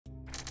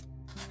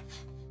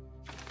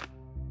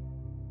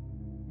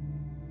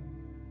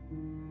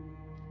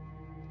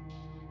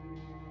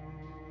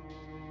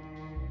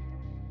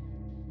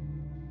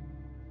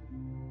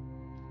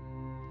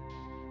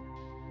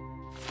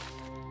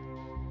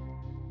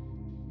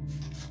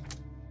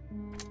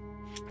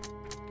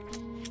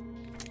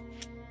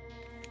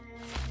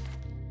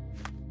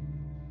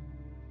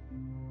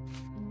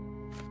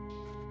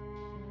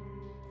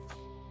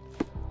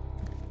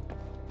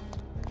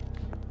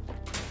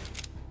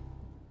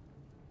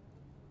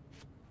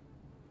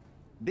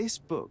This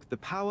book, The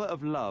Power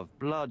of Love,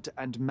 Blood,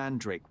 and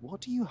Mandrake, what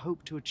do you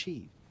hope to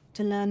achieve?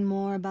 To learn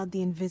more about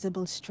the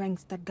invisible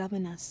strengths that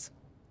govern us.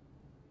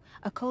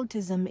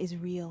 Occultism is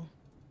real.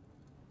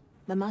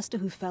 The master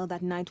who fell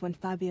that night when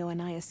Fabio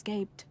and I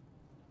escaped,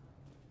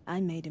 I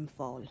made him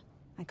fall.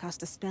 I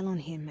cast a spell on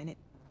him and it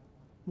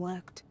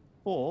worked.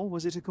 Or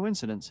was it a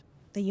coincidence?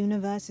 The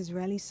universe is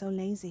rarely so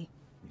lazy.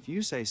 If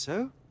you say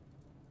so.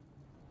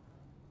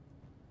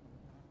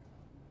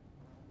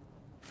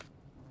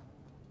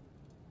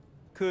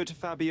 Could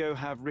Fabio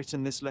have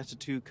written this letter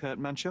to Kurt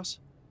Manchos?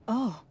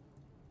 Oh.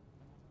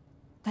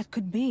 That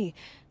could be.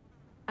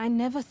 I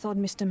never thought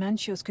Mr.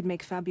 Manchos could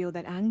make Fabio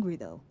that angry,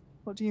 though.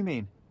 What do you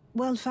mean?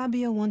 Well,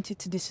 Fabio wanted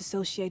to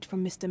disassociate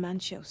from Mr.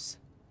 Manchos.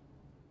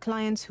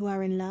 Clients who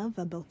are in love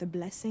are both a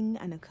blessing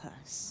and a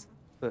curse.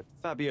 But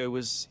Fabio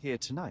was here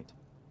tonight.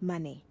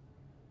 Money.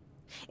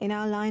 In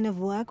our line of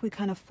work, we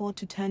can't afford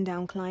to turn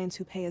down clients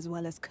who pay as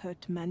well as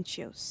Kurt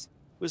Manchos.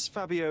 Was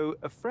Fabio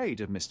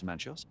afraid of Mr.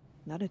 Manchos?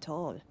 Not at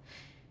all.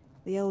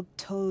 The old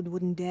toad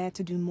wouldn't dare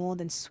to do more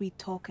than sweet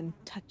talk and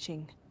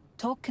touching.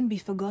 Talk can be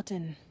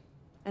forgotten,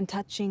 and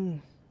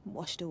touching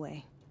washed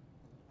away.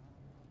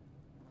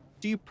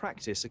 Do you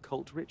practice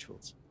occult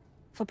rituals?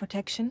 For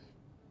protection?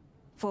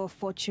 For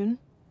fortune?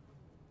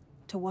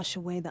 To wash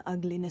away the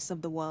ugliness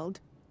of the world?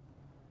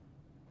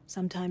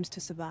 Sometimes to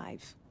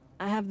survive.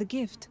 I have the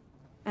gift,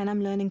 and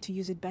I'm learning to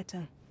use it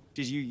better.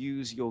 Did you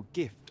use your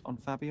gift on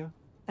Fabio?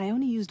 I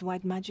only used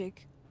white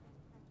magic.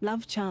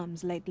 Love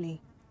charms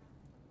lately.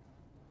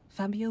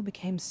 Fabio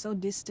became so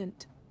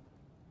distant.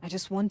 I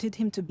just wanted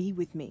him to be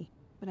with me,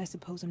 but I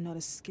suppose I'm not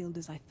as skilled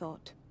as I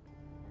thought.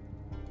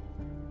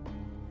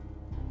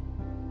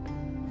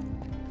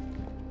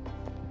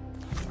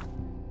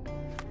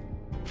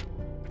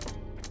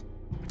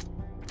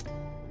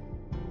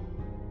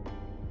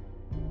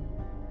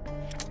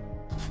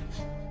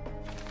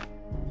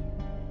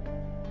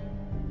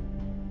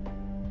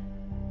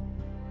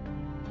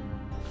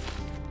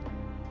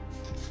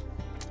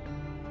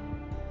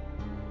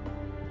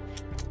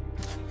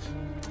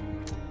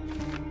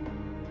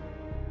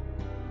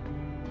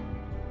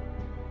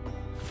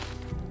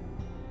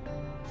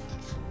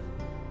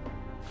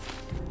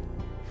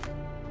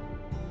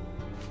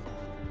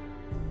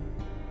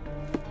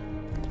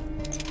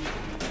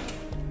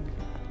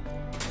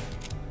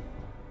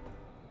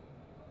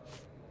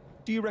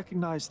 Do you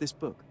recognize this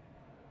book?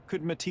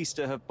 Could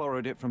Matista have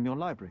borrowed it from your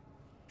library?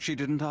 She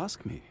didn't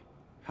ask me.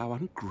 How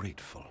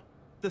ungrateful.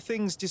 The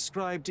things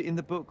described in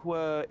the book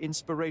were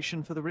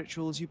inspiration for the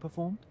rituals you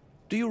performed?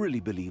 Do you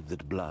really believe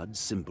that blood,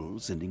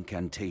 symbols, and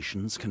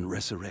incantations can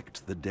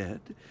resurrect the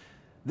dead?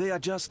 They are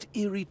just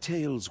eerie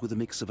tales with a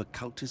mix of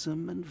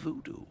occultism and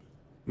voodoo.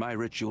 My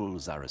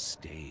rituals are a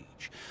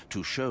stage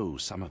to show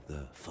some of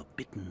the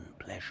forbidden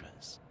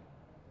pleasures.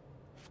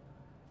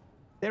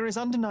 There is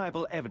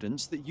undeniable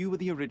evidence that you were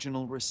the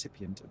original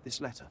recipient of this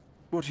letter.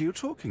 What are you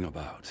talking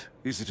about?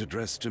 Is it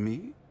addressed to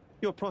me?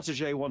 Your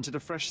protege wanted a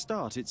fresh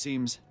start, it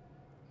seems.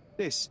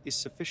 This is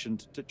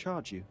sufficient to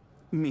charge you.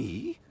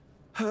 Me?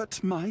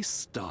 Hurt my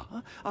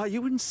star? Are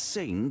you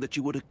insane that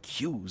you would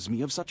accuse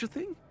me of such a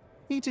thing?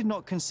 He did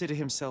not consider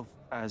himself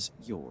as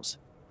yours.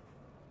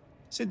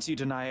 Since you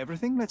deny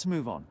everything, let's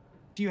move on.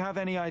 Do you have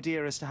any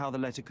idea as to how the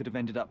letter could have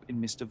ended up in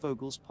Mr.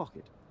 Vogel's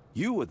pocket?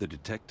 You were the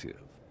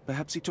detective.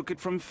 Perhaps he took it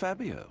from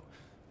Fabio.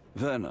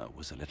 Werner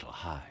was a little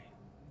high.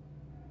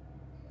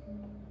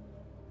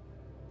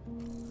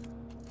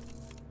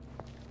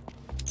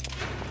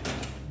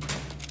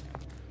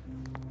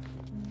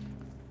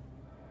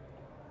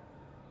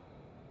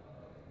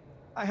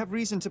 I have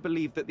reason to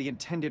believe that the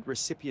intended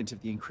recipient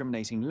of the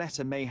incriminating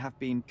letter may have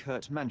been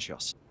Kurt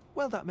Manchos.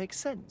 Well, that makes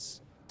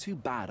sense. Too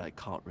bad I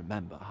can't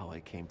remember how I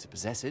came to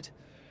possess it.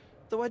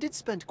 Though I did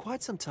spend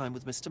quite some time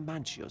with Mr.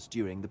 Manchios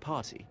during the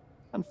party.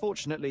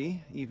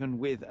 Unfortunately, even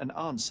with an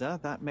answer,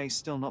 that may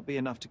still not be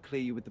enough to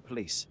clear you with the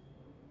police.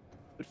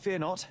 But fear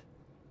not,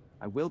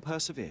 I will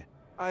persevere.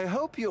 I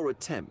hope your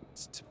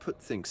attempt to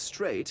put things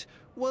straight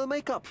will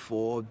make up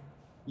for...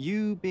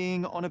 You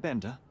being on a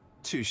bender?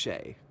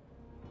 touché.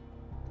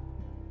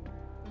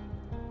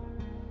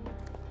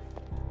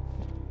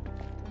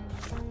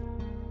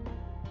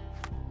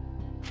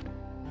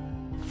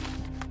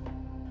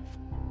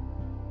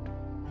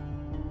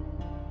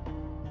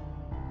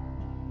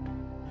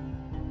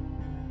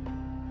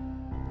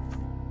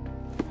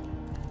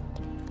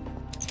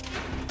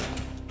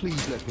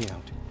 Please let me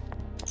out.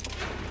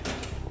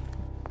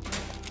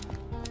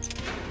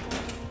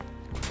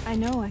 I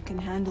know I can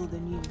handle the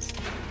news.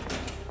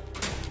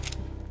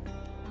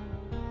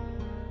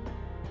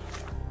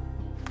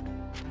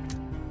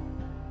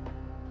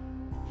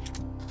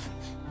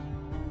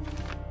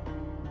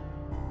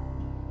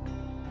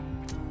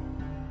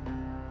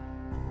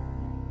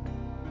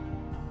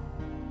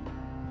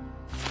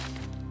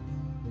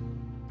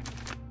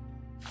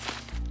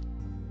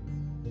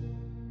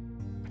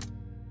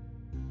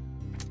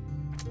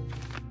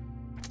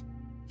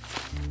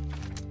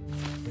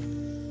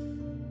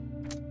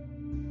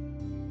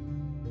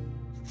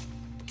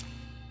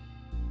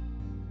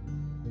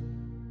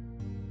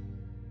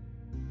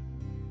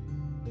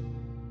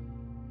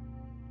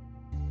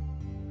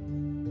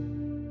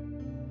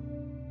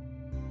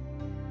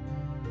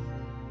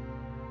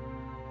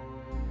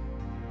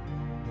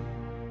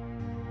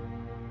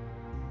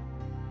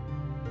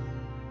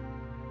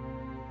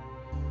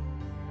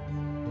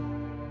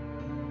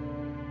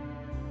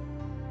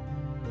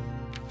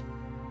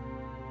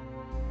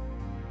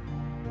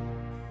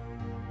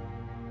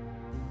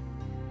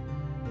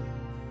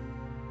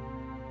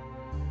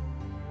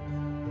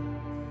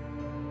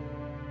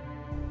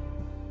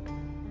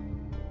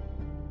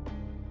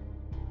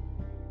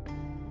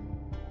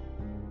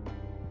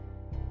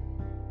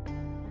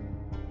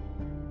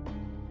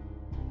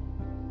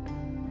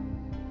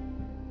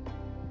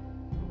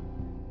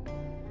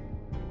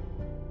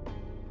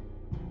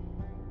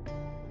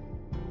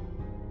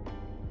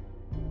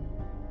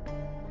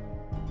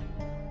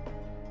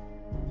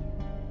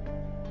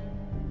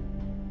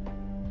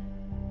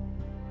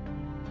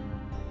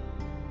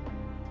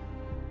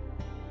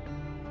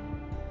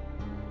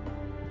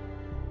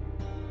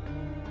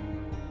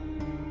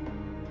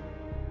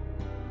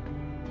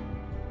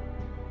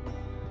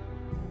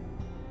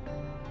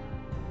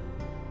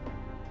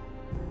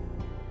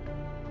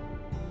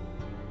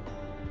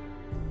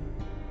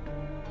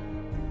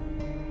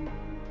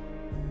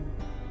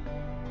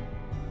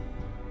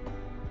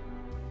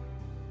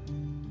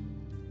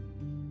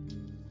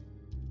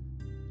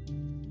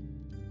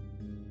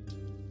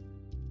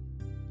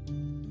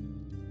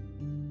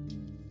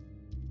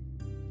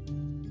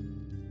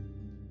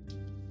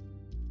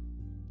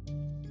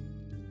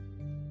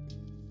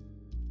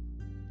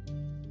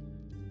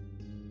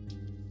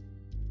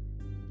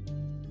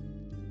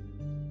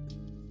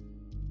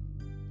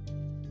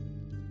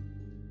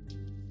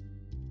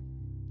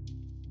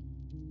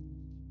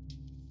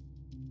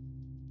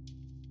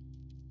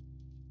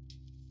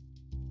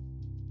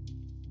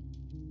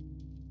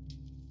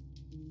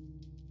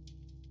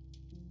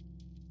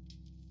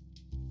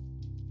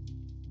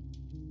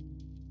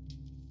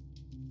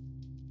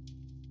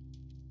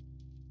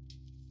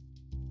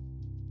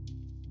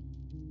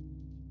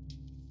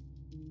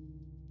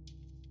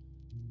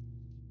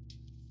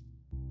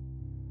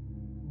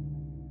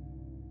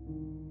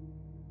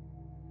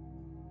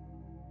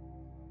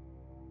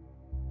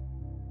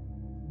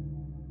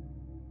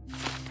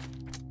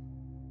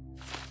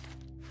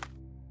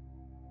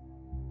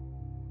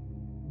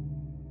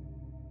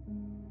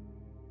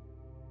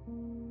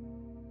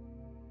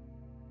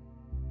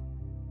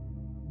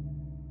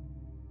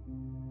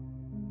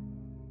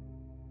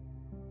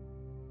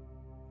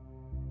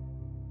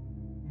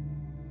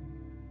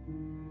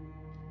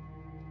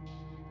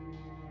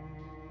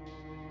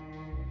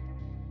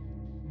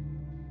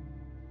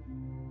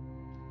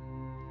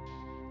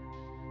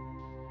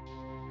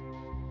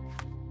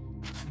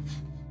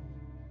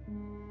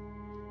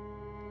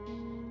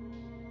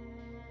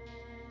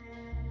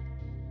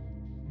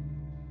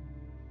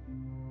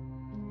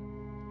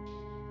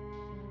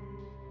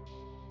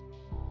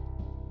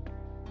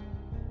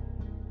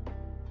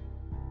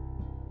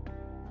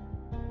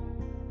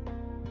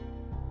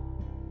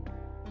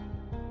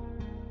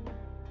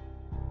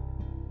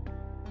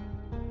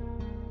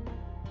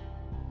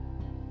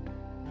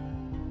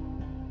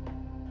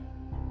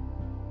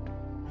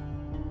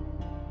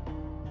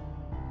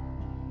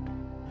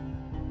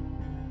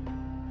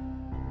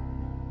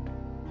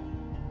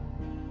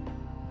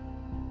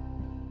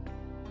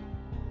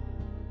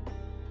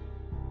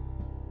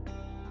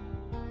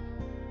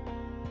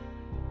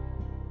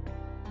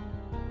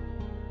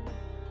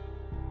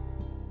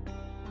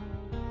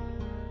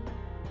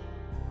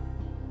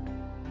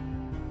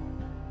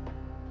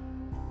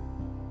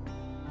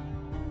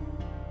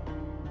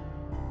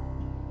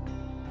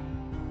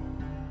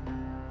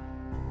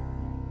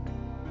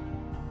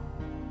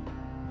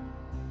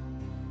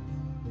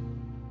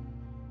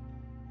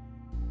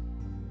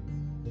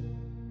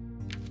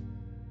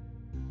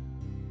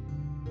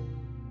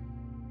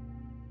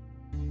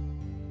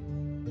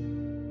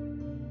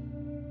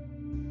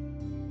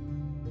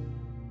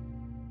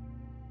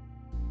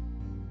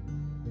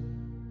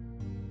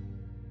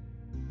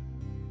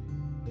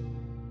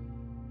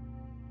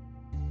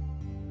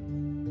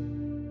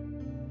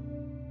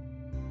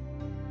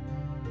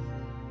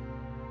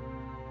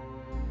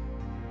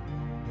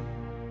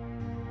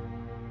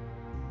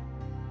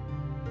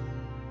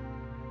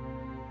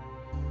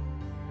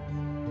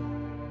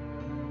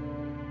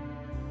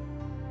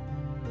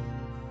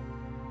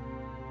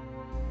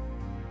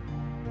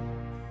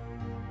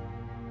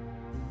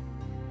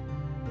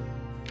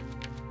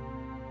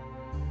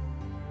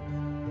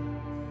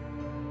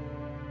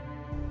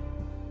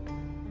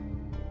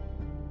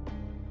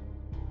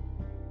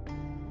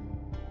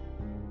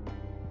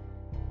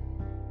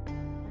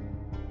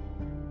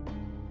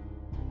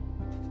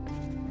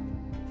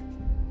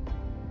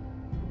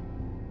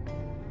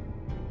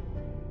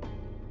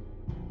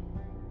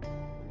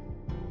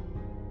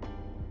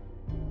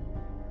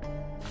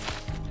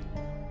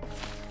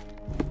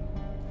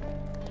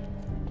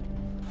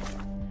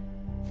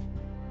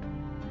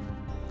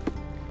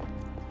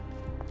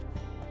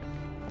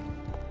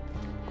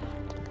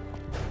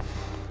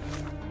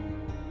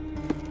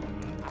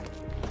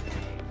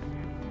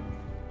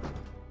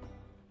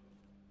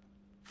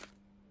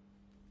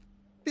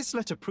 This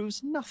letter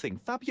proves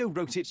nothing. Fabio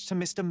wrote it to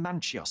Mr.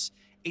 Manchios.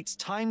 It's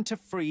time to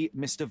free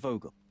Mr.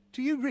 Vogel.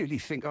 Do you really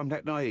think I'm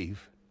that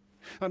naive?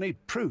 I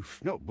need proof,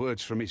 not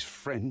words from his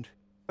friend.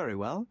 Very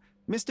well.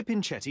 Mr.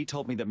 Pinchetti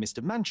told me that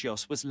Mr.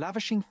 Manchios was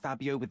lavishing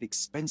Fabio with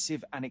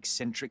expensive and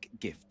eccentric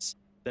gifts.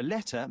 The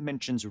letter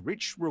mentions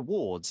rich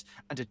rewards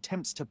and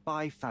attempts to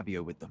buy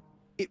Fabio with them.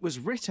 It was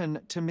written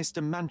to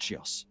Mr.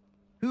 Manchios.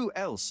 Who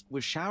else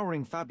was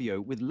showering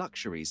Fabio with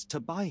luxuries to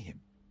buy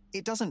him?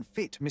 It doesn't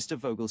fit Mr.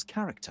 Vogel's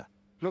character.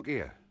 Look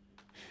here.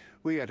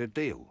 We had a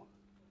deal.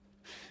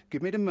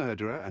 Give me the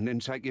murderer and then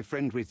take your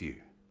friend with you.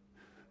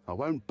 I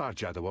won't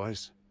budge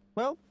otherwise.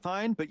 Well,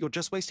 fine, but you're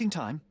just wasting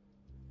time.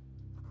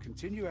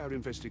 Continue our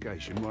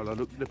investigation while I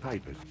look at the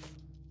papers.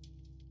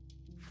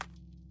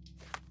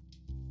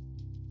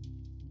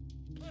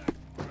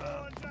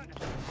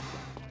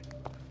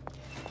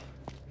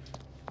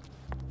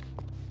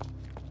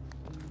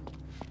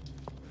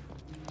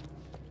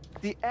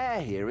 The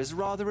air here is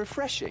rather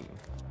refreshing.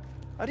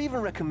 I'd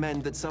even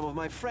recommend that some of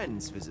my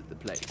friends visit the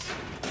place.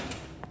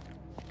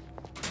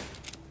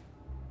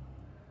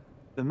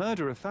 The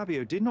murder of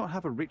Fabio did not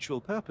have a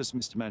ritual purpose,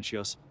 Mr.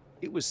 Manchios.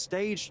 It was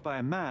staged by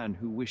a man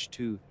who wished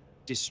to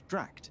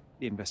distract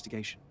the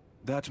investigation.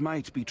 That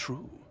might be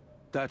true.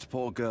 That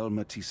poor girl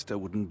Matista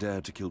wouldn't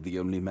dare to kill the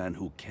only man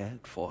who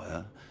cared for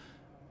her.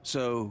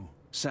 So,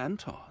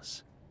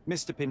 Santos.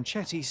 Mr.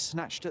 Pinchetti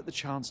snatched at the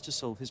chance to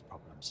solve his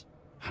problems.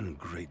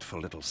 Ungrateful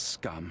little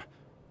scum.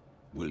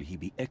 Will he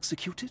be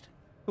executed?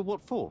 But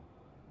what for?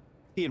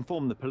 He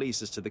informed the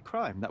police as to the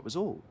crime, that was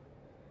all.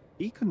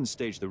 He couldn't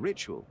stage the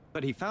ritual,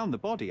 but he found the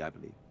body, I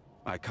believe.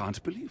 I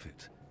can't believe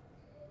it.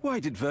 Why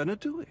did Werner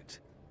do it?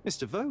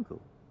 Mr.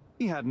 Vogel.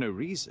 He had no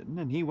reason,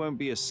 and he won't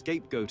be a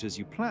scapegoat as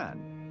you plan.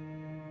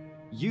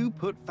 You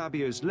put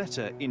Fabio's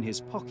letter in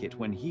his pocket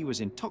when he was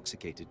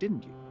intoxicated,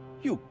 didn't you?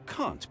 You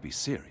can't be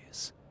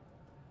serious.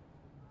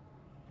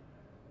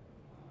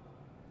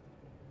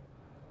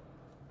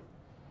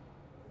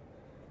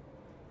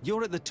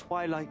 You're at the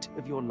twilight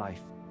of your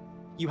life.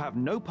 You have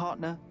no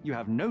partner, you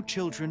have no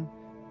children.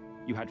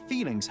 You had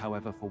feelings,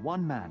 however, for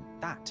one man.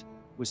 That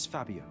was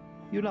Fabio.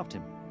 You loved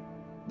him.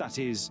 That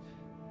is,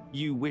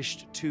 you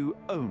wished to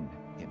own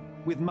him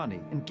with money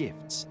and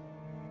gifts.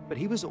 But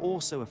he was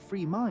also a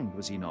free mind,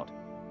 was he not?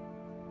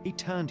 He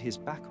turned his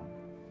back on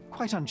you.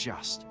 Quite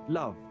unjust.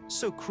 Love,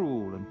 so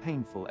cruel and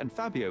painful, and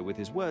Fabio, with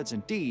his words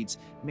and deeds,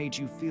 made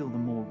you feel the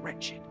more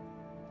wretched.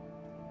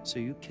 So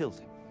you killed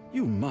him.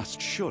 You must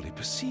surely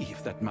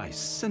perceive that my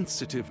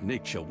sensitive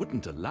nature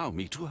wouldn't allow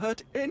me to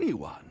hurt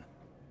anyone.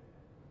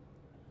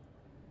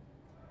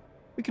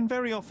 We can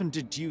very often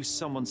deduce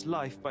someone's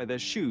life by their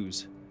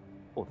shoes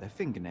or their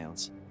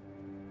fingernails.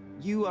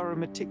 You are a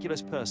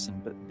meticulous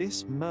person, but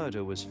this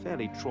murder was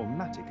fairly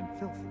traumatic and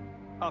filthy.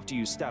 After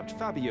you stabbed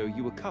Fabio,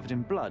 you were covered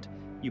in blood.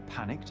 You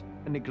panicked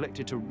and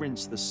neglected to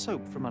rinse the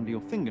soap from under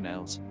your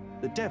fingernails.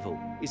 The devil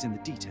is in the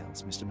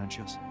details, Mr.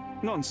 Manchios.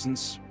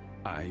 Nonsense.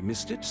 I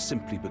missed it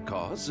simply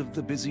because of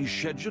the busy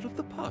schedule of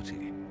the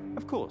party.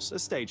 Of course, a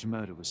staged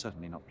murder was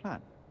certainly not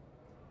planned.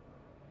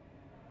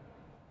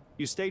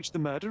 You staged the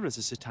murder as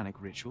a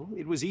satanic ritual.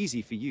 It was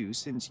easy for you,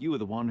 since you were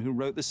the one who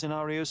wrote the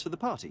scenarios for the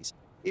parties.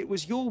 It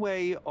was your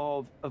way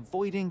of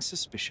avoiding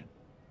suspicion.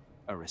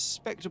 A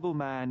respectable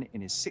man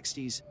in his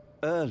 60s,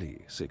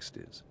 Early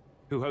 60s.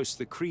 who hosts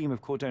the cream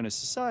of Cordona's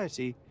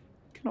society,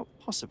 cannot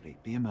possibly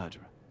be a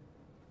murderer.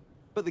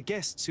 But the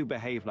guests who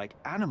behave like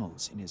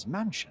animals in his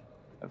mansion,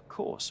 of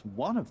course,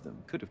 one of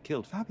them could have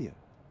killed Fabio.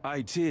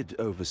 I did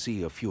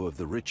oversee a few of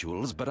the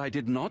rituals, but I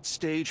did not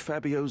stage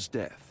Fabio's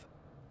death.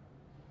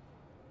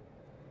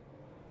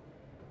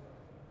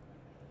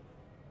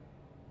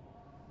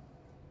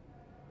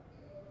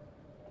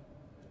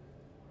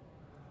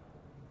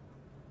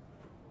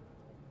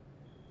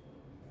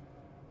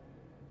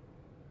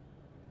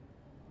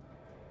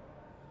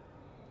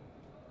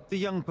 The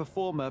young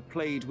performer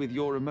played with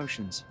your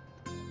emotions.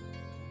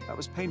 That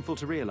was painful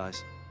to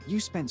realize. You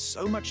spent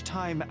so much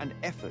time and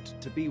effort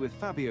to be with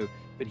Fabio,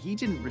 but he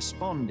didn't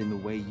respond in the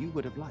way you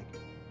would have liked.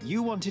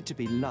 You wanted to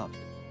be loved.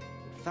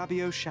 But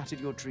Fabio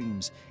shattered your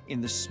dreams. In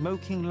the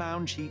smoking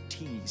lounge, he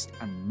teased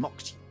and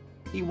mocked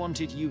you. He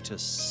wanted you to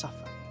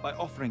suffer by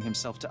offering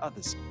himself to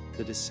others.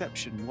 The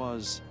deception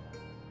was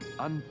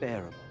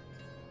unbearable.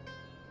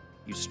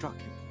 You struck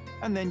him,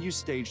 and then you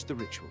staged the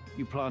ritual.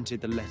 You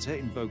planted the letter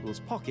in Vogel's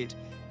pocket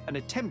and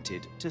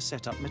attempted to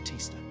set up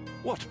Matista.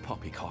 What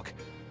poppycock?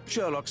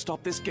 Sherlock,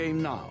 stop this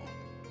game now.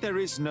 There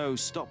is no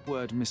stop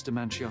word, Mr.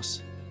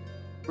 Manchios.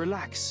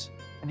 Relax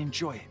and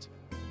enjoy it.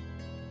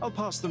 I'll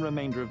pass the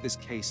remainder of this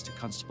case to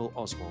Constable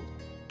Oswald.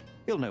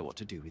 He'll know what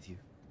to do with you.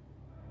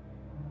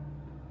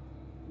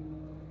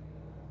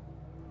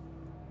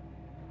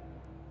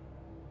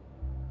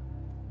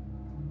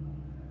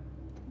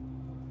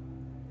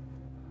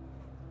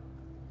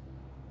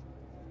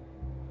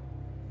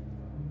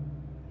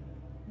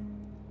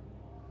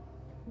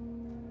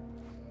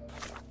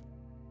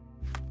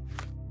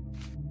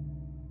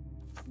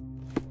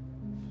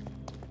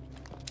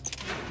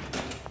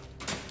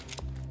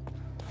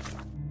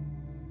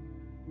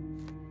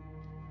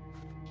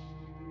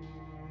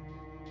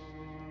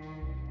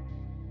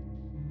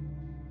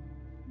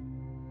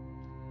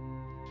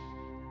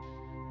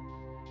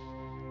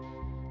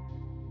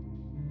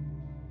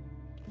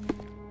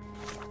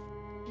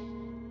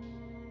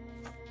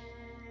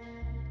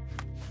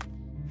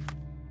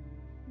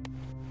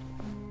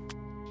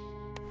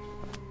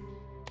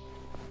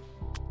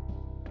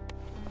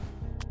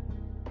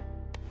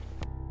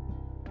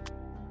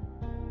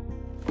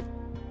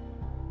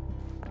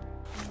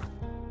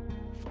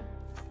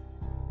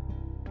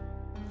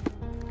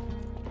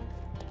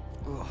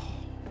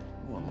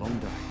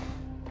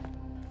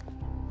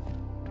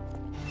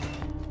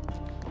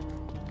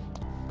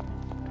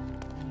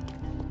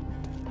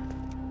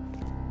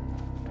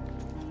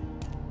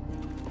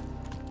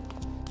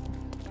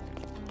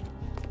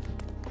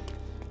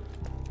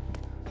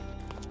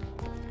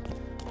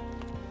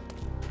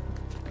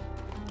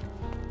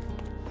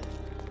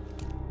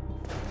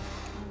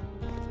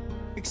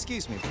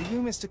 Excuse me, are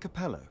you Mr.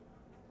 Capello?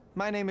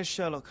 My name is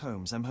Sherlock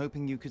Holmes. I'm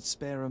hoping you could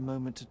spare a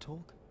moment to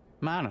talk.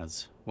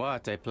 Manners,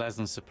 what a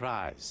pleasant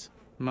surprise.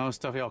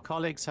 Most of your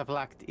colleagues have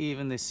lacked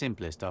even the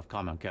simplest of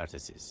common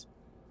courtesies.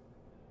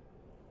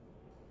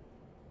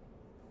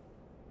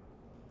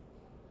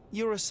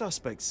 You're a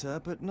suspect, sir,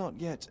 but not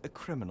yet a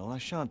criminal. I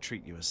shan't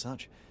treat you as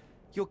such.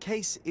 Your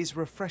case is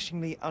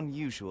refreshingly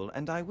unusual,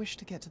 and I wish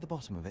to get to the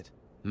bottom of it.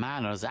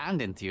 Manners and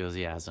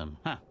enthusiasm.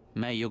 Huh.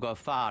 May you go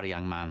far,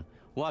 young man.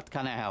 What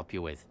can I help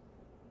you with?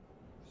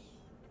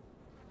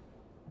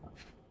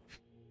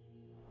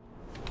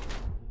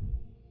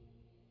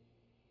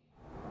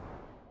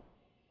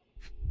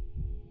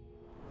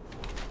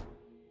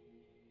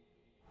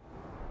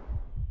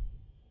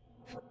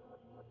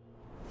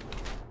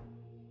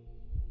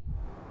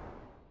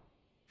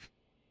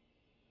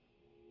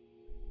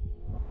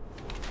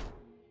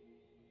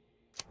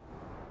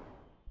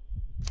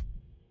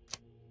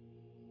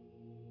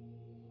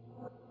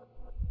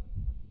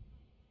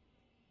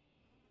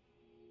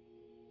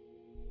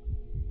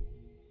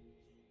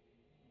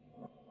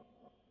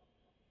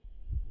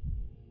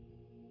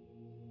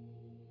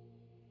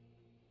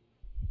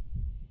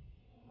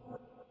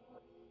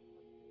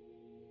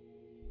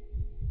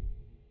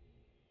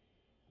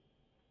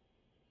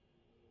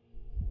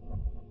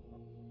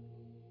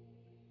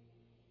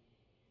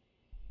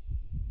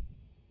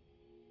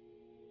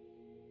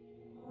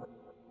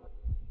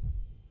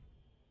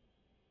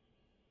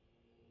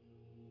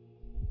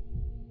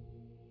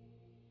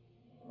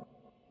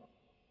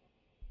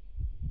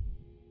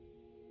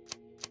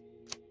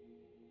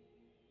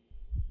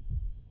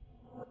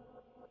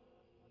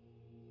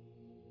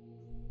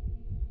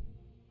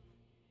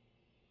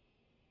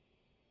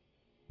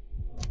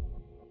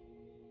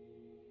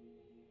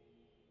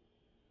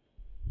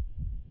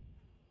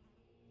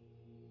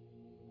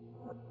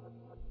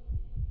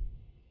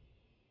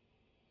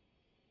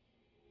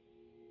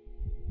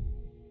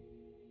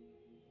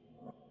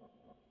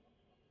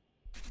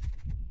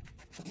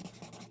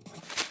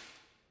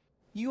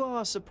 You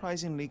are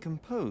surprisingly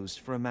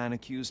composed for a man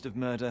accused of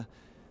murder.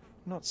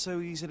 Not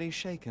so easily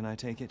shaken, I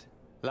take it.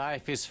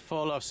 Life is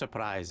full of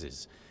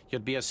surprises.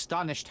 You'd be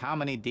astonished how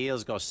many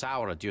deals go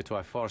sour due to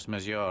a force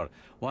majeure.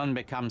 One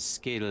becomes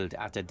skilled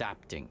at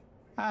adapting.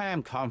 I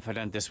am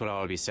confident this will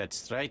all be set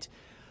straight.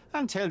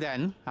 Until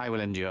then, I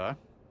will endure.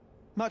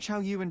 Much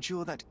how you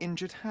endure that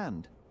injured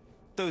hand.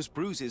 Those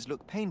bruises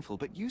look painful,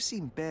 but you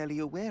seem barely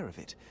aware of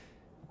it.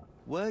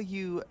 Were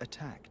you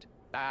attacked?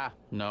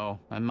 No.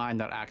 A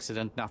minor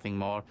accident, nothing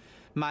more.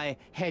 My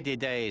heady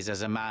days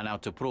as a man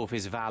out to prove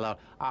his valor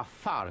are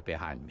far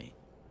behind me.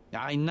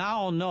 I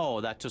now know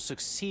that to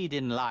succeed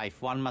in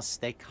life, one must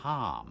stay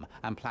calm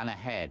and plan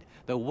ahead.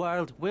 The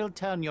world will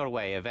turn your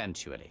way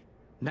eventually.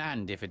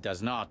 And if it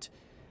does not,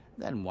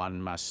 then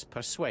one must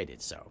persuade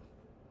it so.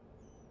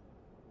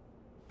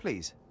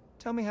 Please,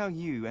 tell me how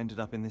you ended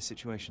up in this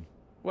situation.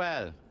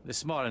 Well,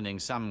 this morning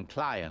some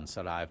clients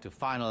arrived to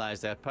finalize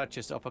their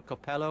purchase of a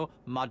Capello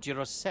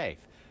modular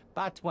safe.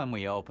 But when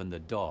we opened the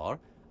door,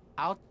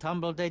 out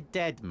tumbled a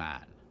dead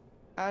man.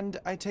 And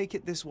I take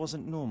it this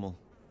wasn't normal?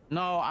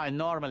 No, I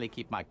normally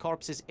keep my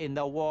corpses in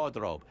the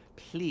wardrobe.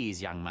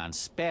 Please, young man,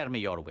 spare me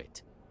your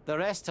wit. The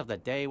rest of the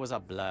day was a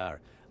blur.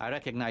 I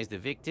recognized the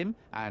victim,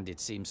 and it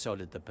seems so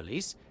did the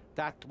police.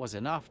 That was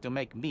enough to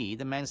make me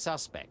the main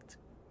suspect.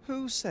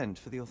 Who sent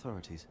for the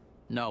authorities?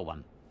 No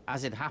one.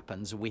 As it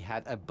happens, we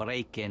had a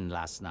break-in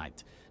last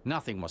night.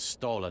 Nothing was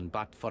stolen,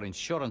 but for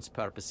insurance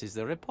purposes,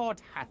 the report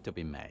had to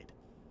be made.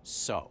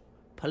 So,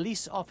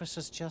 police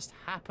officers just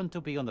happened to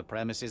be on the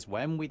premises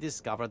when we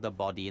discovered the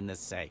body in the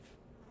safe.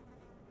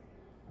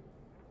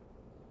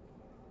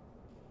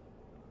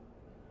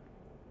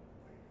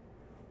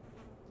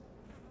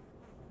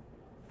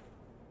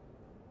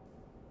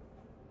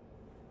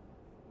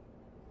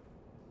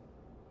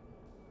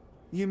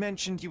 You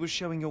mentioned you were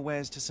showing your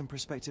wares to some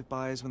prospective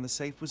buyers when the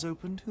safe was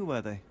opened. Who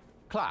were they?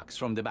 Clerks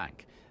from the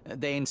bank.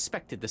 They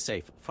inspected the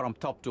safe from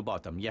top to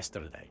bottom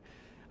yesterday.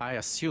 I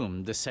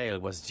assumed the sale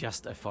was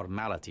just a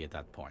formality at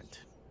that point.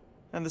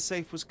 And the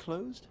safe was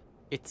closed?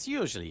 It's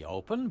usually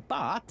open,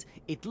 but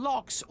it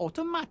locks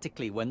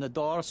automatically when the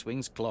door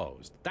swings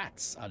closed.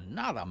 That's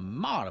another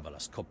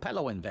marvelous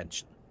Capello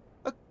invention.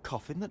 A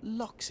coffin that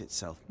locks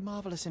itself.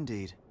 Marvelous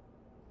indeed.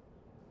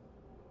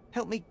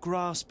 Help me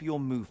grasp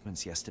your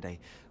movements yesterday.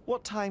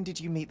 What time did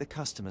you meet the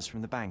customers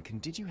from the bank, and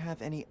did you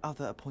have any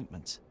other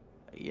appointments?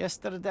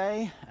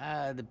 Yesterday,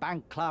 the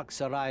bank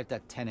clerks arrived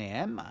at 10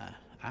 a.m.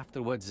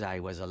 Afterwards, I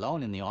was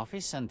alone in the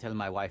office until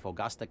my wife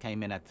Augusta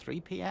came in at 3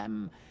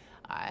 p.m.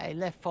 I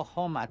left for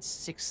home at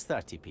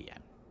 6:30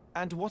 p.m.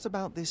 And what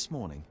about this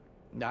morning?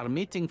 Our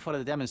meeting for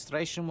the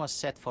demonstration was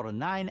set for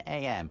 9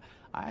 a.m.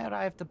 I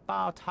arrived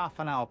about half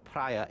an hour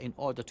prior in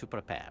order to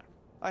prepare.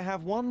 I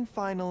have one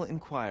final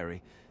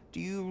inquiry. Do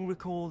you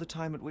recall the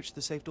time at which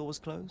the safe door was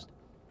closed?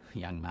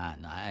 Young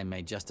man, I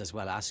may just as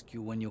well ask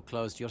you when you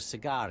closed your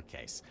cigar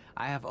case.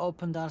 I have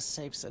opened our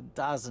safes a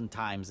dozen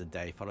times a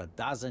day for a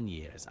dozen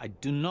years. I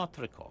do not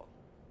recall.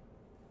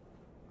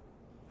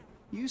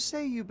 You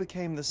say you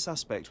became the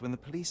suspect when the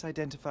police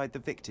identified the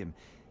victim.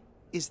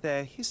 Is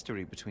there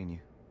history between you?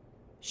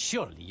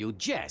 Surely you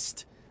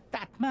jest.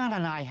 That man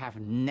and I have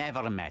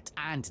never met,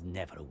 and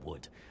never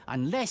would,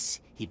 unless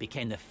he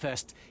became the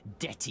first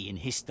deity in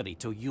history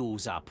to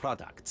use our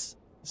products.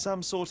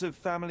 Some sort of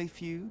family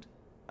feud?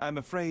 I'm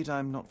afraid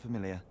I'm not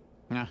familiar.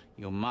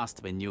 You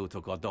must be new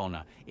to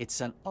Cordona.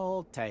 It's an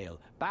old tale.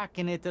 Back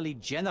in Italy,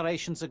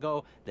 generations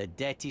ago, the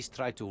deities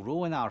tried to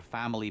ruin our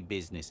family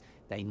business.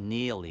 They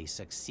nearly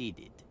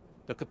succeeded.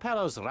 The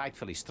Capellos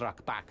rightfully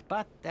struck back,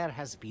 but there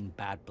has been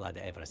bad blood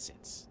ever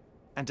since.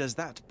 And does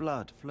that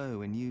blood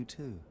flow in you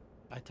too?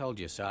 I told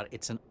you, sir,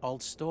 it's an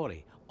old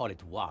story, or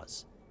it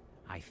was.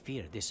 I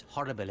fear this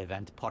horrible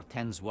event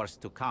portends worse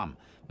to come.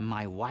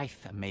 My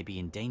wife may be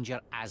in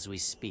danger as we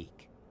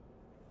speak.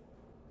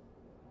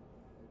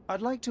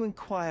 I'd like to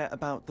inquire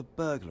about the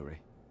burglary.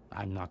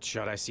 I'm not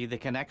sure I see the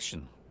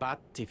connection, but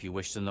if you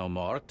wish to know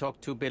more, talk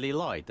to Billy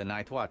Lloyd, the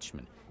night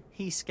watchman.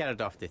 He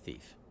scared off the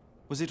thief.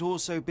 Was it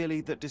also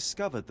Billy that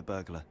discovered the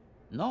burglar?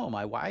 No,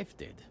 my wife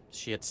did.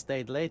 She had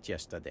stayed late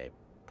yesterday.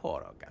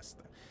 Poor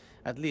Augusta.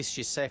 At least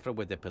she's safer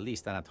with the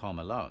police than at home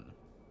alone.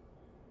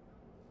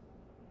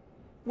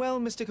 Well,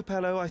 Mr.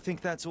 Capello, I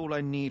think that's all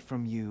I need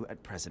from you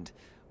at present.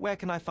 Where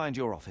can I find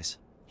your office?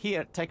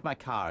 Here, take my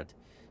card.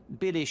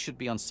 Billy should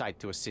be on site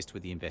to assist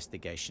with the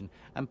investigation.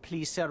 And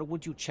please, sir,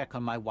 would you check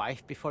on my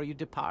wife before you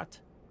depart?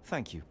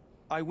 Thank you.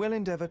 I will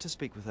endeavor to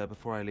speak with her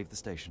before I leave the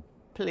station.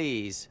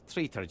 Please,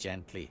 treat her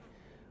gently.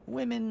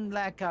 Women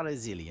lack our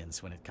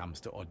resilience when it comes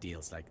to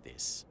ordeals like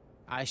this.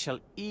 I shall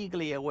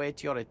eagerly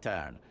await your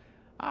return.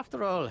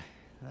 After all,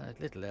 there's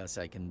little else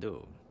I can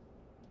do.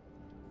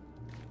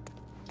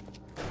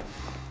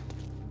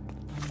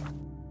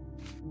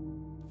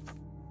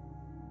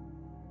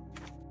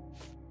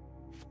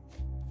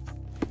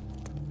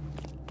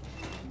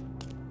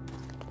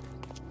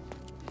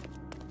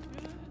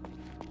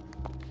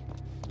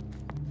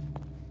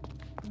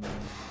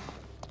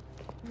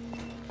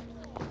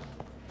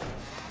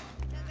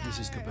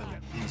 Mrs. Capello,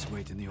 please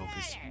wait in the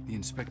office. The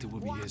inspector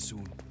will be here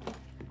soon.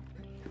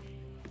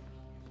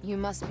 You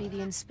must be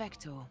the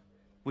inspector.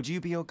 Would you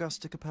be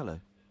Augusta Capello?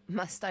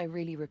 Must I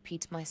really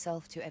repeat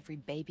myself to every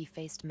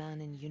baby-faced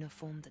man in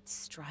uniform that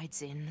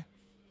strides in?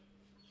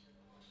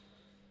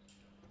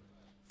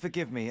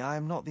 Forgive me, I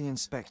am not the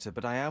inspector,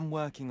 but I am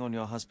working on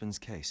your husband's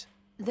case.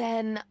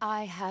 Then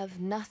I have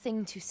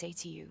nothing to say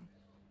to you.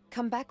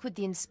 Come back with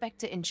the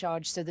inspector in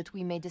charge so that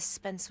we may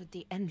dispense with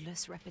the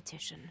endless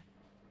repetition.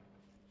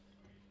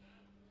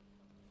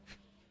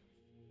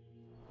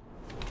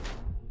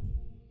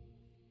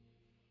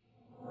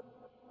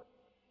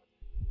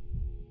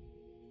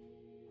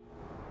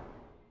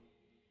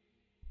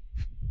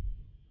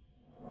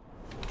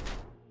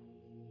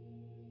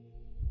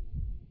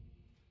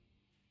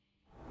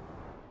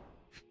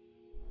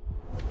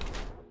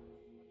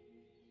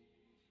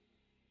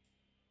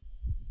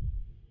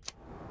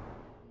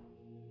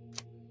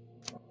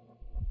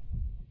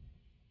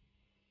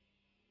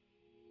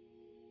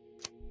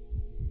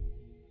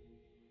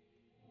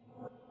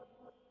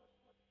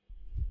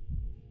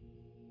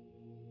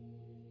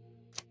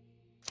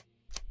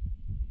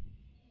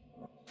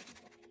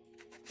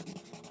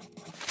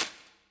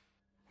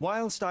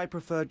 Whilst I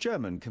prefer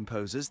German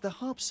composers, the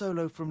harp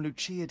solo from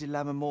Lucia di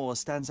Lammermoor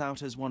stands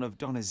out as one of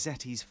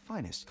Donizetti's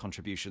finest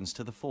contributions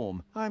to the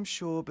form. I'm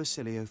sure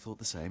Basilio thought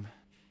the same.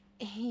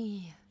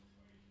 He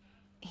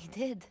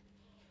did.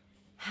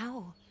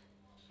 How?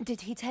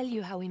 Did he tell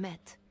you how we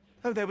met?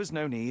 Oh, there was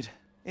no need.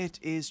 It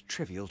is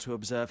trivial to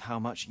observe how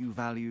much you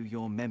value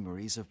your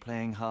memories of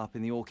playing harp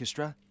in the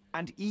orchestra,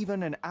 and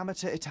even an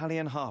amateur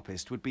Italian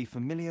harpist would be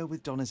familiar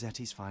with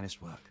Donizetti's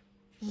finest work.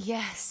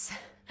 Yes.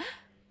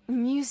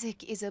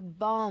 Music is a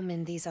balm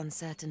in these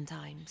uncertain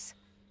times.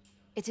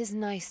 It is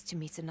nice to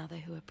meet another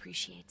who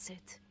appreciates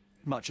it.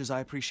 Much as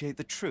I appreciate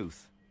the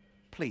truth.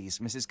 Please,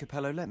 Mrs.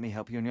 Capello, let me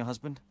help you and your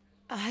husband.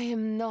 I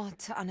am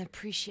not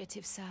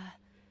unappreciative, sir.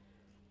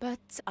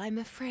 But I'm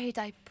afraid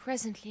I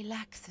presently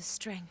lack the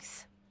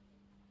strength.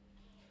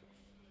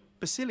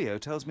 Basilio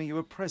tells me you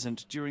were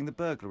present during the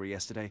burglary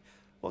yesterday.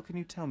 What can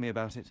you tell me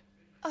about it?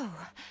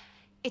 Oh,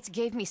 it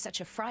gave me such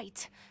a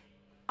fright.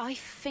 I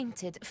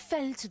fainted,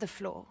 fell to the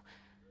floor.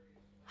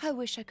 I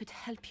wish I could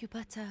help you,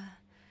 but,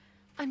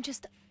 I'm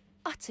just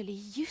utterly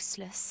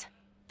useless.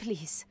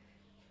 Please,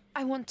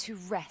 I want to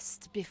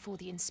rest before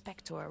the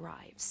inspector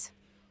arrives.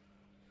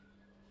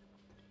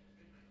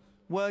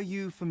 Were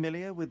you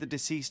familiar with the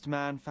deceased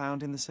man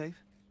found in the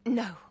safe?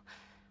 No,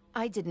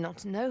 I did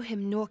not know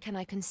him, nor can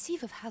I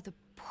conceive of how the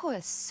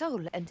poor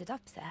soul ended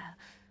up there.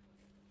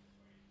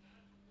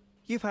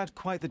 You've had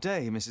quite the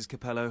day, Mrs.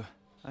 Capello.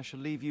 I shall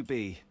leave you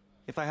be.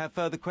 If I have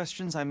further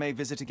questions, I may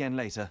visit again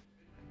later.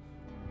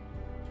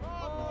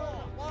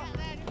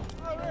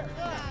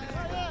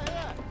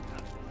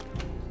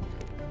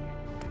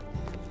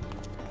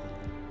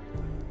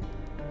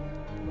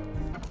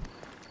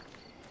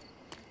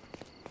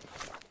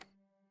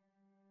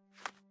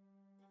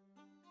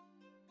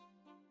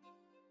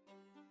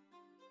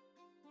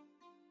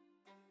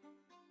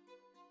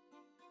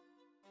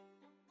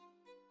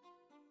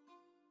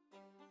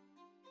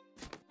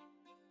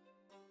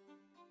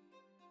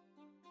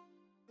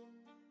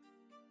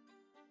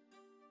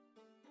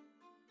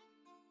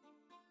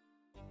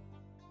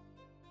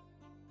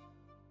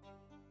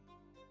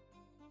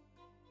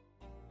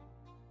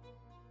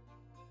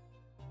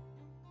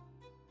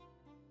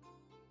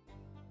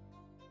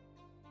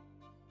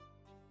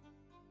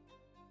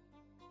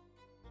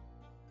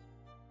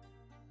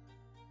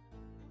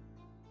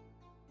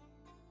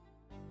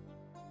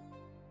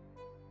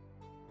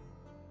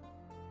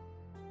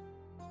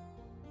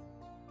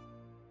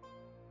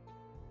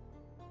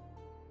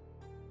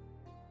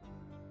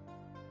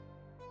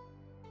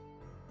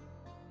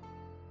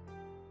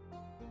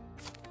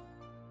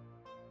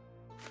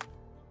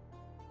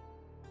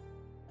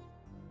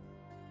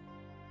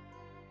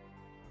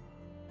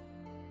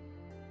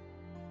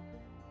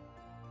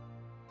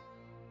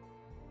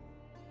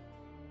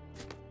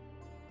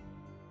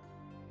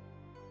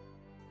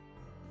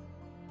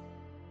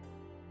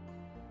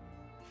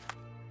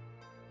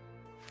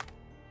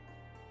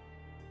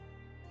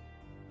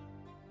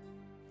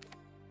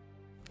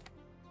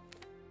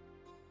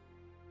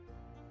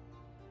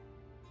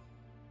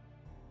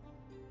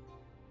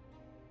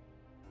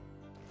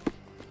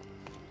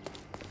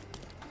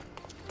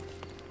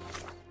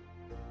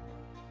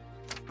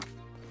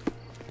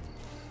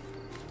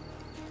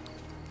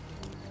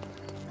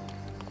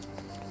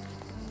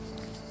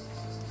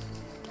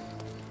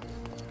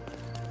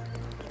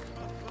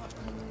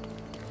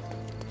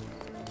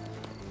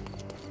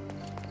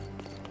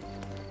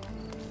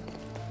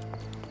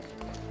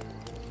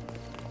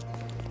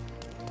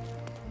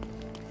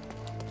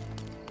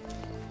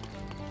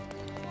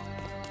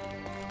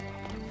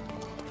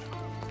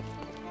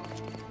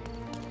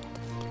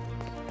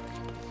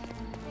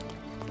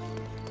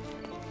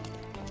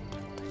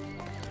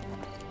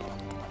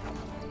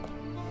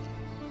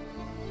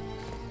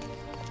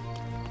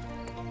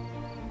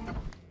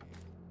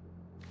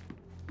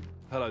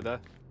 Hello there.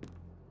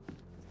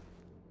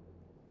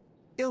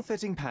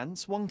 Ill-fitting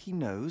pants, wonky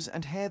nose,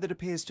 and hair that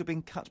appears to have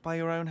been cut by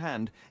your own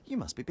hand. You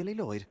must be Billy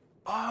Lloyd.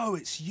 Oh,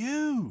 it's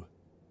you!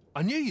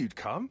 I knew you'd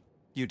come.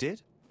 You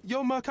did?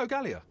 You're Mirko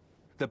Gallia,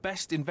 the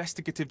best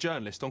investigative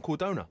journalist on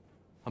Cordona.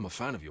 I'm a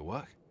fan of your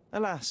work.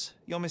 Alas,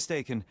 you're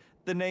mistaken.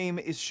 The name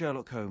is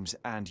Sherlock Holmes,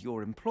 and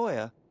your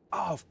employer...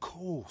 Oh, of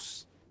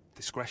course.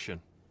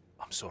 Discretion.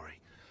 I'm sorry.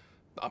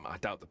 I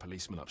doubt the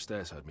policeman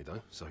upstairs heard me,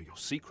 though, so your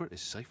secret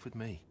is safe with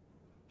me,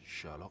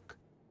 Sherlock.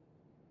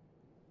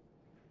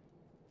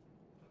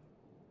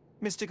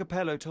 Mr.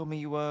 Capello told me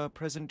you were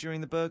present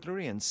during the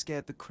burglary and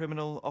scared the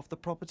criminal off the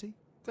property?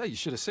 Hey, you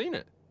should have seen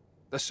it.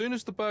 As soon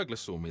as the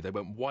burglars saw me, they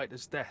went white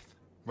as death.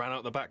 Ran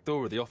out the back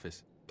door of the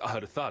office. I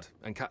heard a thud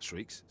and cat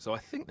shrieks, so I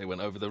think they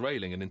went over the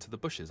railing and into the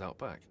bushes out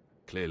back.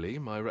 Clearly,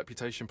 my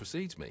reputation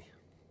precedes me.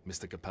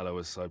 Mr. Capello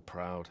was so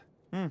proud.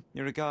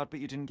 You're a guard,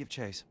 but you didn't give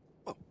chase.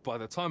 Well, by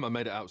the time I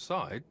made it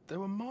outside, they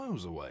were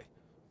miles away.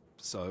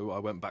 So I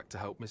went back to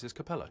help Mrs.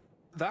 Capello.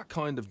 That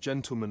kind of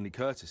gentlemanly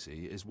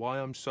courtesy is why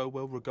I'm so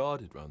well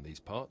regarded round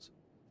these parts.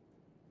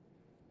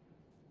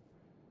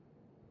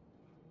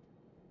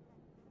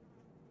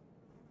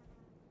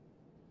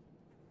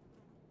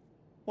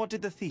 What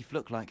did the thief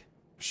look like?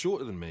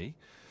 Shorter than me,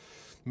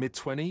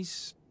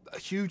 mid-20s, a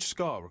huge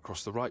scar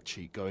across the right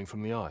cheek going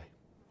from the eye.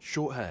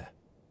 Short hair.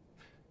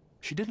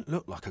 She didn't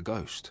look like a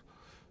ghost.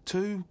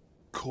 Too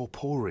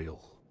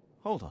corporeal.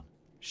 Hold on.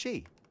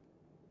 She?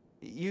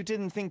 You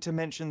didn't think to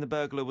mention the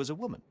burglar was a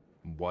woman?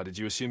 Why did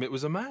you assume it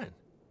was a man?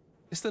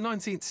 It's the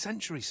 19th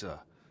century, sir.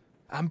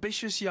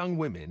 Ambitious young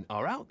women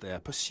are out there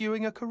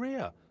pursuing a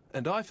career,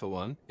 and I, for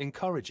one,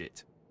 encourage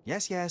it.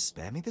 Yes, yes,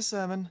 spare me the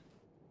sermon.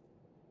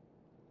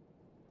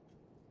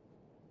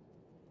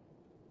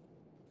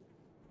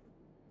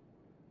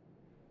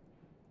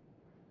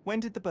 When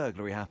did the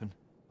burglary happen?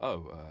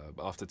 Oh,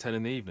 after 10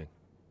 in the evening.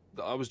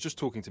 I was just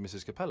talking to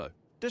Mrs. Capello.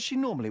 Does she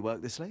normally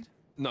work this late?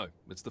 No,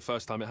 it's the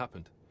first time it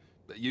happened.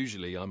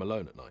 Usually I'm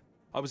alone at night.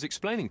 I was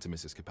explaining to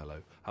Mrs.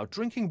 Capello how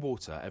drinking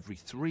water every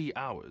 3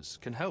 hours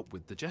can help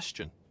with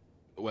digestion,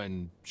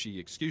 when she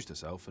excused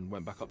herself and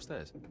went back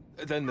upstairs.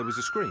 Then there was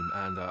a scream,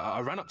 and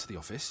I ran up to the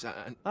office,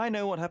 and... I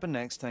know what happened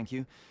next, thank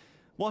you.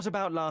 What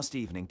about last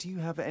evening? Do you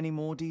have any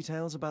more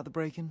details about the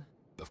break-in?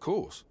 Of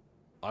course.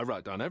 I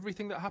write down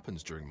everything that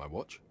happens during my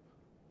watch.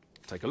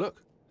 Take a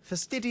look.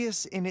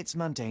 Fastidious in its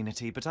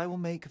mundanity, but I will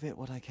make of it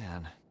what I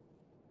can.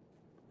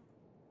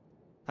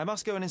 I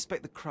must go and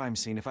inspect the crime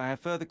scene. If I have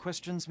further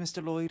questions,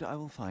 Mr. Lloyd, I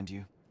will find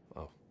you.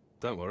 Oh,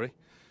 don't worry.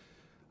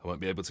 I won't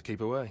be able to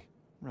keep away.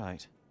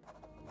 Right.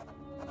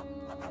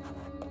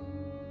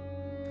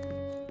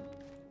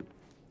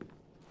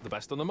 The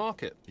best on the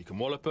market. You can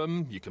wallop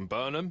them, you can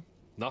burn them.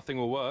 Nothing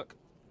will work.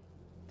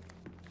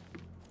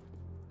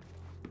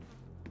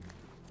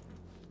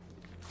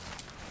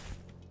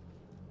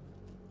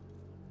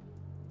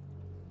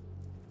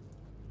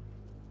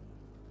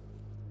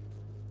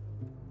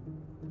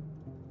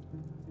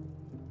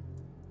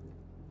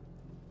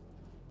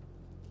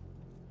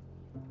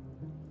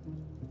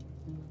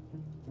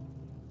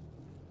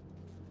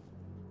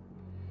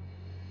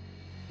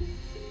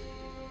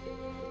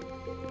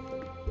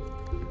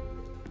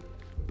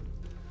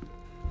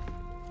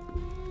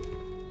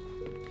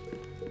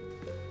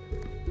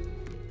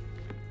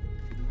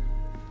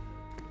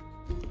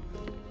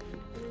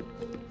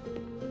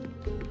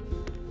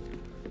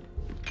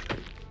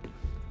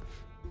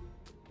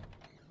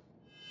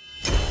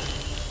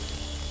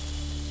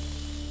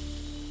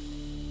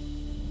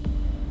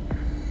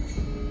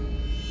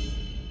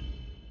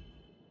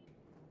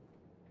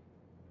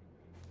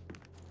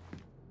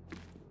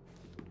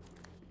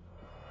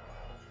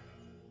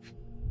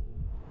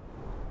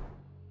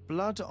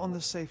 Blood on the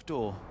safe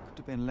door could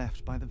have been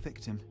left by the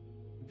victim.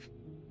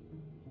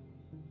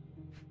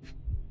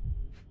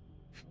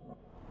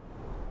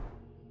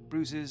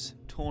 Bruises,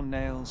 torn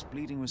nails,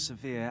 bleeding was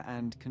severe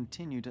and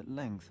continued at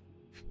length.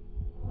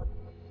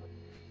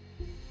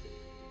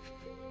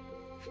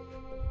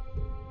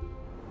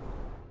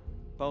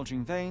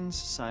 Bulging veins,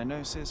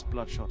 cyanosis,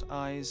 bloodshot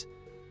eyes,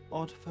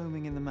 odd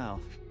foaming in the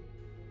mouth.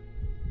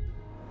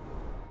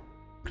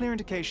 Clear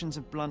indications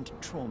of blunt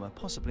trauma,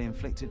 possibly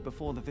inflicted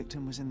before the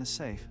victim was in the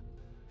safe.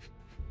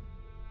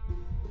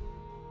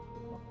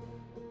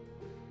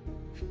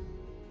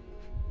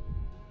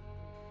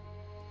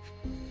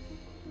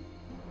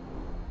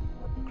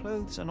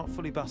 Clothes are not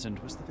fully buttoned.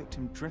 Was the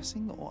victim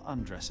dressing or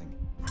undressing?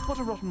 What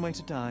a rotten way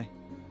to die.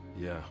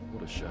 Yeah,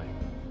 what a shame.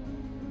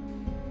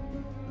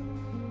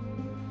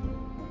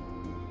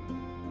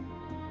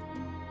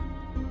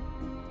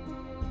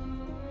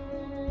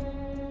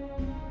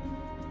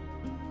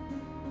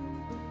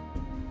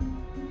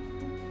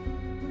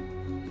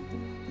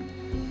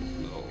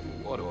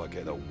 Why do I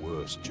get the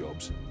worst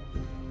jobs?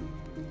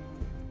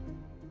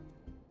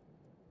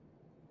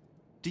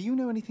 Do you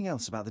know anything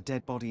else about the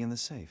dead body in the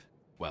safe?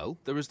 Well,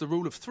 there is the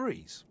rule of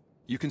threes.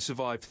 You can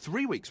survive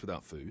 3 weeks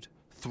without food,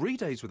 3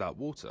 days without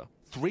water,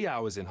 3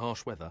 hours in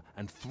harsh weather,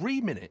 and 3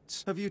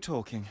 minutes... Of you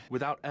talking?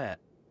 ...without air.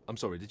 I'm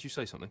sorry, did you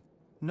say something?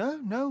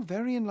 No,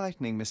 very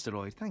enlightening, Mr.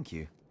 Lloyd, thank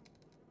you.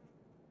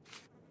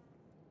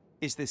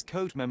 Is this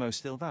code memo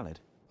still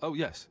valid? Oh,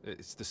 yes.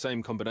 It's the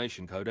same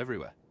combination code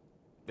everywhere.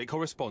 It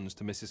corresponds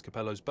to Mrs.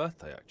 Capello's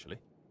birthday, actually.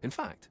 In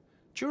fact,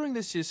 during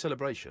this year's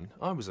celebration,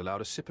 I was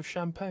allowed a sip of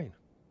champagne.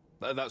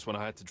 That's when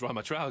I had to dry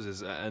my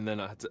trousers, and then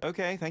I had to...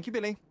 Okay, thank you,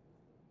 Billy.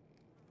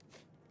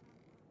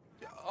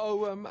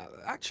 Oh,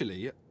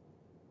 actually...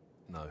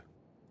 No.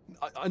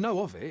 I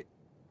know of it,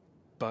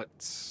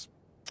 but...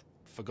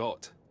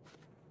 forgot.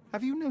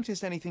 Have you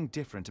noticed anything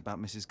different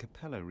about Mrs.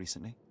 Capello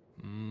recently?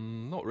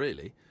 Not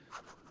really.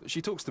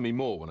 She talks to me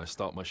more when I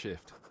start my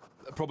shift.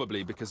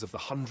 Probably because of the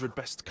 100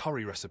 Best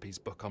Curry Recipes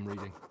book I'm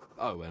reading.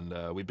 Oh,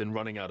 and we've been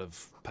running out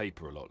of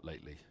paper a lot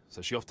lately,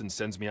 so she often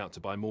sends me out to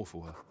buy more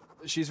for her.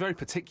 She's very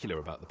particular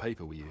about the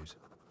paper we use.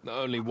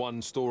 Only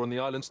one store on the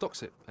island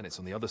stocks it, and it's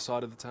on the other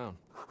side of the town.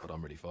 But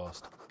I'm really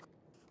fast.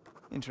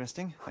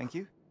 Interesting, thank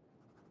you.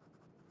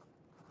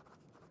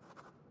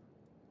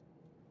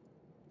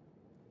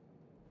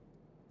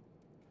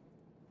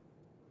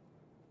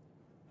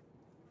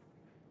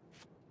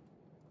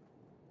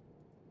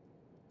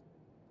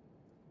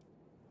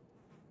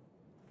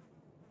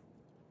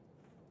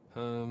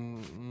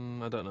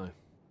 I don't know.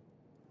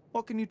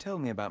 What can you tell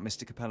me about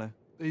Mr. Capello?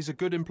 He's a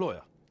good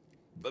employer,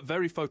 but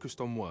very focused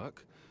on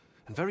work,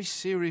 and very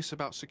serious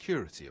about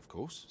security, of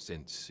course,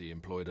 since he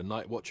employed a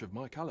night watch of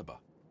my caliber.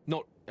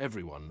 Not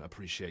everyone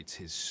appreciates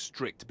his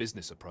strict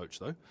business approach,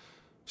 though.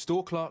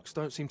 Store clerks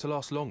don't seem to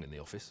last long in the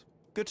office.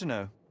 Good to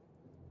know.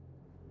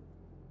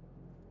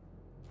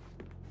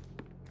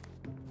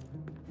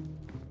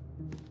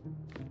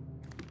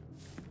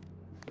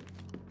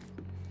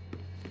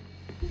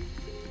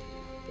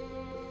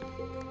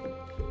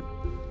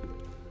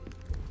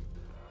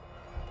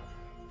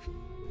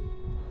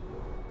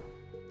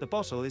 The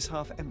bottle is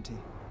half empty.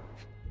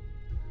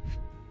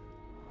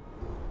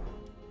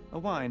 A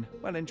wine,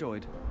 well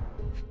enjoyed.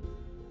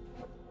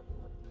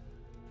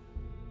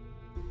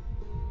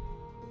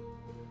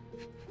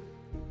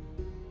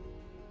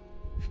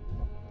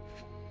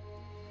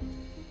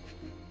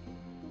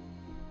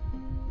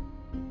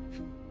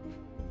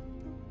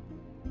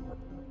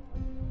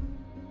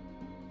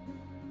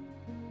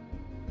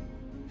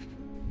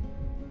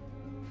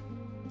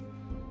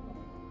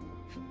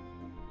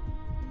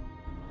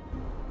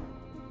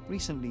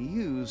 Recently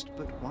used,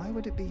 but why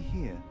would it be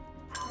here?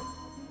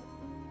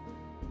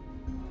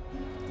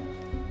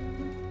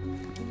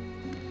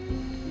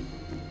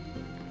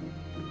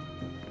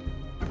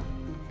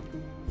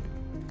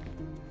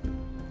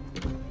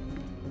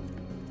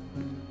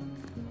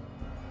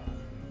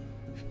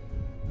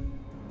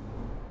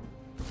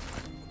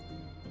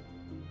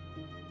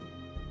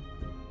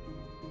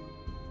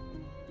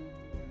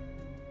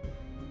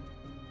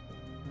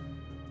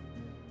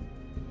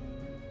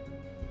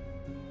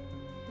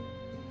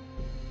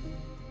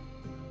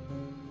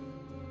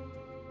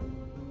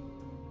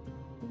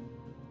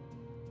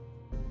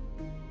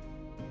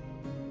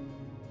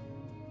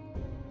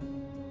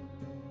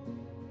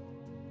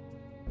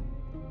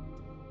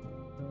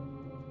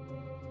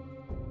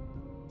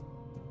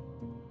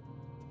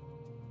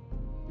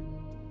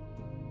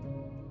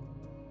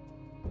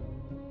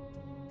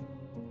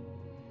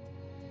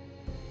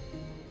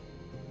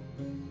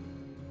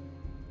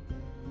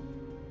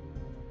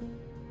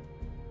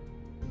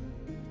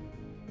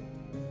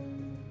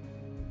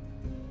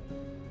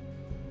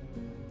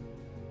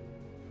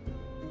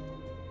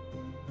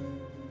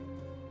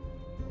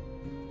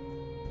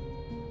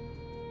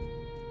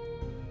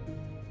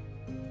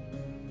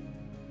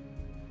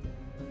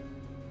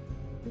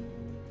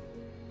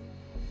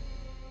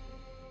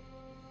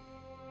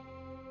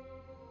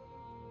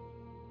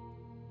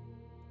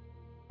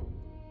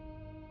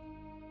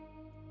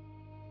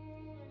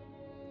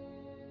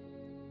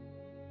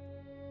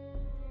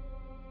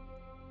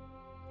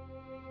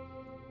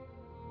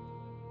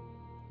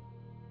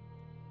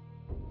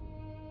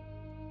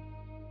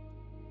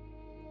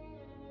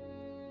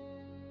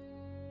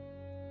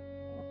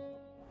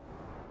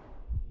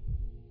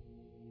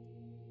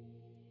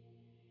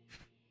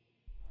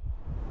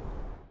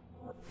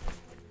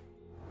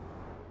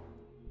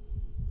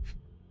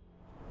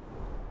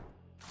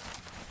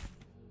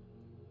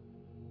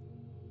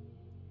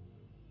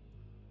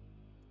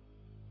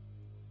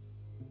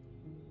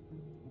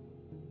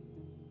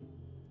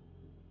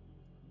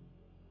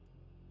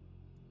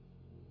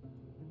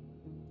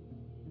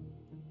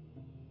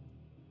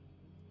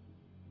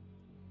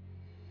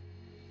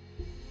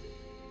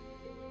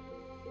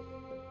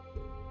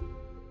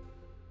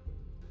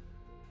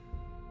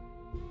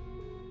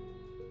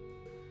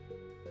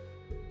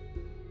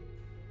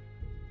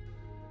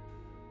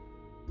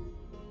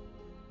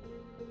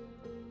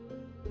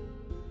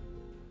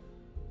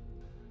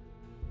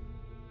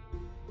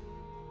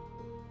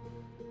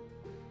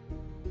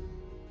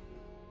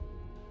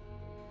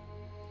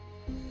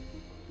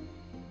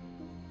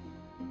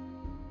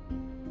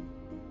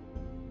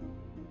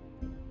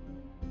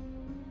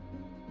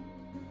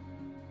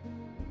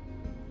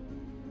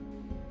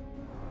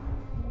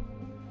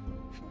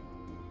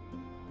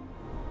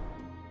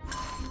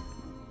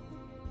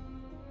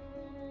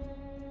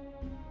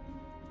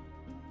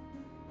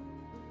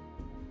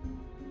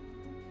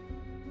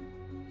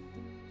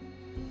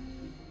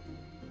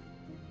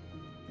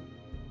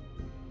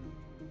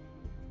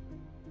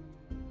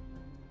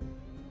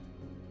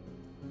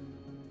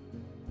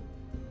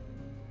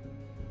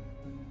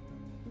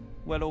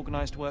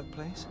 well-organized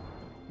workplace?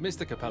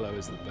 Mr. Capello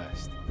is the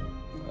best.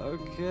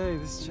 Okay,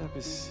 this chap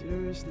is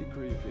seriously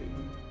creepy.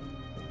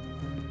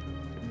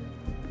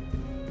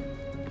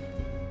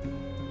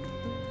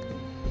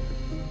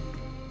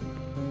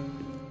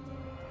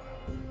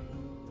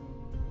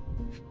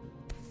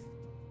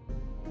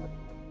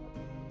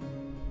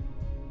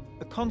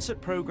 A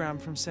concert program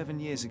from 7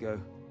 years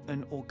ago.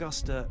 An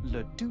Augusta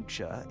La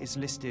Duca is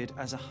listed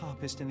as a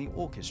harpist in the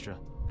orchestra.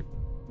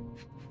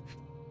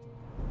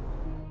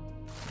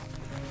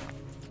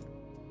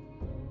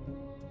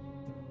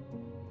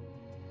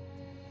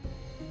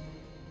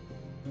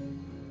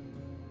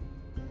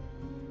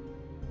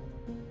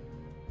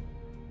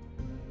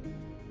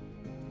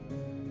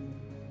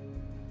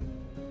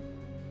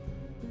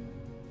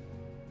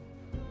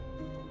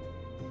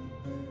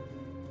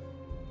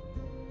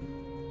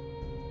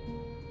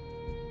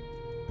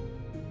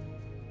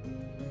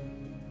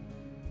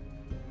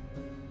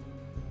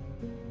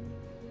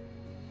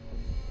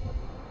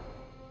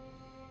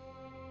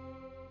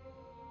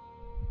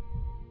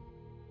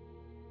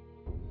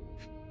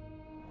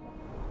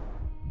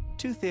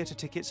 Two theatre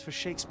tickets for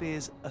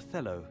Shakespeare's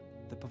Othello.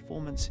 The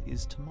performance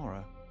is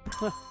tomorrow.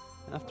 I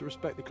have to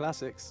respect the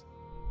classics.